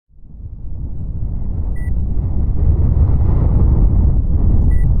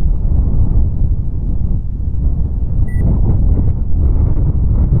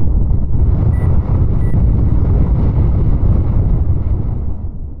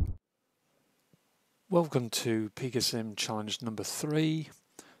Welcome to PicaSim challenge number 3.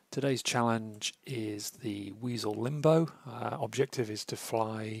 Today's challenge is the Weasel Limbo. Objective is to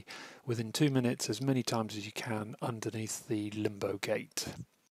fly within 2 minutes as many times as you can underneath the limbo gate.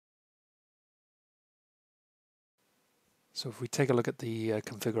 So if we take a look at the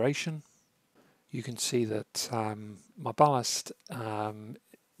configuration, you can see that my ballast, there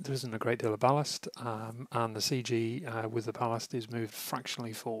isn't a great deal of ballast, and the CG with the ballast is moved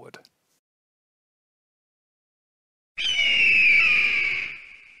fractionally forward.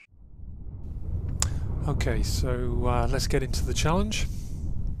 Okay, so let's get into the challenge.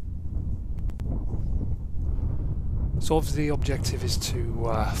 So obviously the objective is to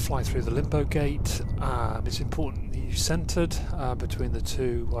fly through the limbo gate. It's important that you're centered between the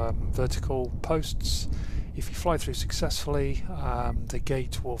two vertical posts. If you fly through successfully, the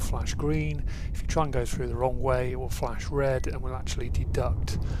gate will flash green. If you try and go through the wrong way, it will flash red and will actually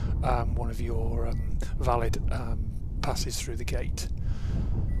deduct one of your valid passes through the gate.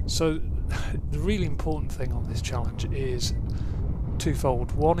 So the really important thing on this challenge is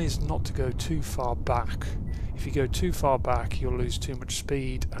twofold. One is not to go too far back. If you go too far back, you'll lose too much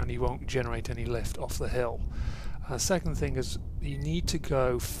speed and you won't generate any lift off the hill. Second thing is you need to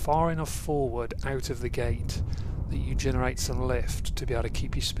go far enough forward out of the gate that you generate some lift to be able to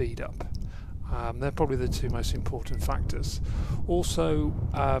keep your speed up. They're probably the two most important factors. Also,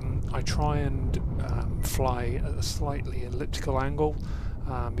 I try and fly at a slightly elliptical angle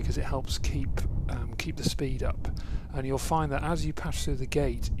because it helps keep the speed up. And you'll find that as you pass through the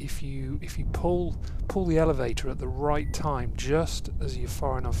gate, if you pull the elevator at the right time, just as you're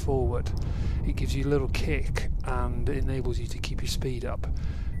far enough forward, it gives you a little kick and enables you to keep your speed up.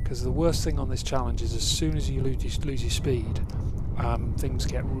 Because the worst thing on this challenge is as soon as you lose your speed, things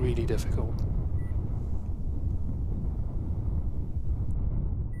get really difficult.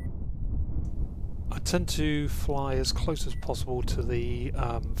 I tend to fly as close as possible to the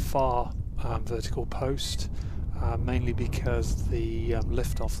far vertical post, mainly because the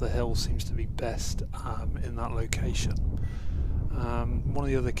lift off the hill seems to be best in that location. One of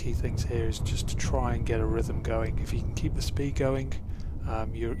the other key things here is just to try and get a rhythm going. If you can keep the speed going,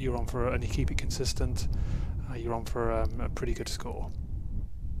 you're on for, and you keep it consistent, you're on for a pretty good score.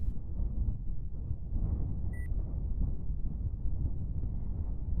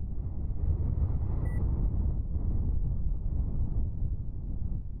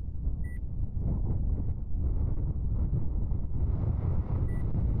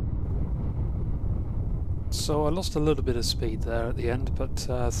 So I lost a little bit of speed there at the end, but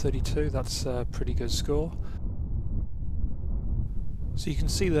 32, that's a pretty good score. So you can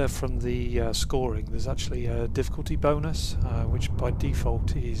see there from the scoring, there's actually a difficulty bonus, which by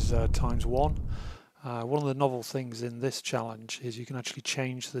default is ×1. One of the novel things in this challenge is you can actually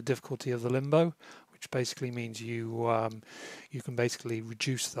change the difficulty of the limbo, which basically means you can basically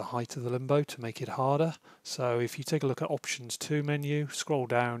reduce the height of the limbo to make it harder. So if you take a look at options 2 menu, scroll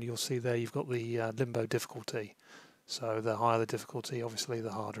down, you'll see there you've got the limbo difficulty. So the higher the difficulty, obviously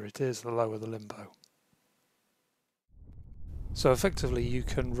the harder it is, the lower the limbo. So effectively you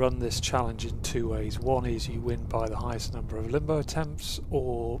can run this challenge in 2 ways. One is you win by the highest number of limbo attempts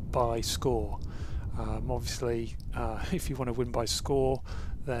or by score. Obviously if you want to win by score,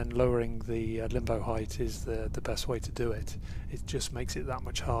 then lowering the limbo height is the best way to do it. It just makes it that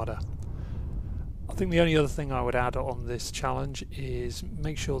much harder. I think the only other thing I would add on this challenge is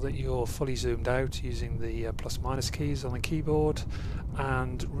make sure that you're fully zoomed out using the plus/minus keys on the keyboard,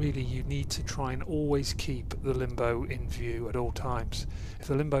 and really you need to try and always keep the limbo in view at all times. If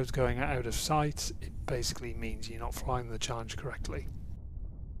the limbo is going out of sight, it basically means you're not flying the challenge correctly.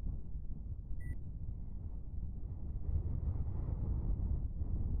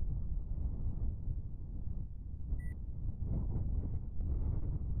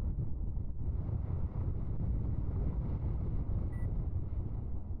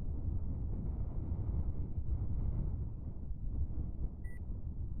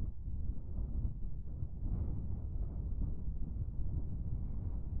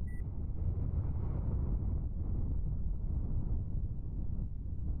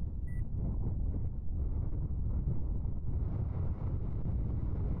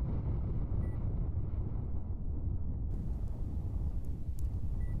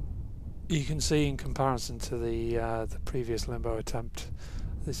 You can see in comparison to the previous limbo attempt,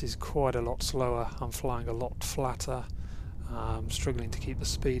 this is quite a lot slower. I'm flying a lot flatter, struggling to keep the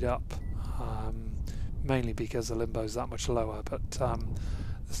speed up, mainly because the limbo is that much lower. But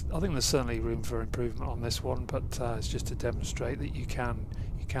I think there's certainly room for improvement on this one. But it's just to demonstrate that you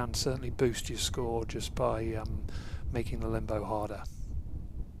can certainly boost your score just by making the limbo harder.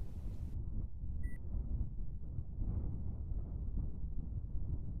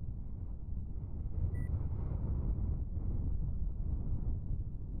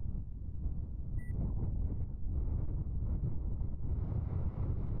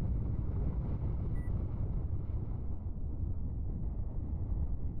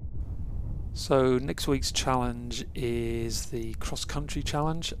 So next week's challenge is the cross-country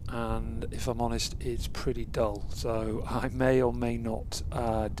challenge, and if I'm honest, it's pretty dull. So I may or may not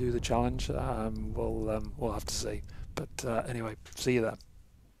do the challenge. We'll have to see. But anyway, see you there.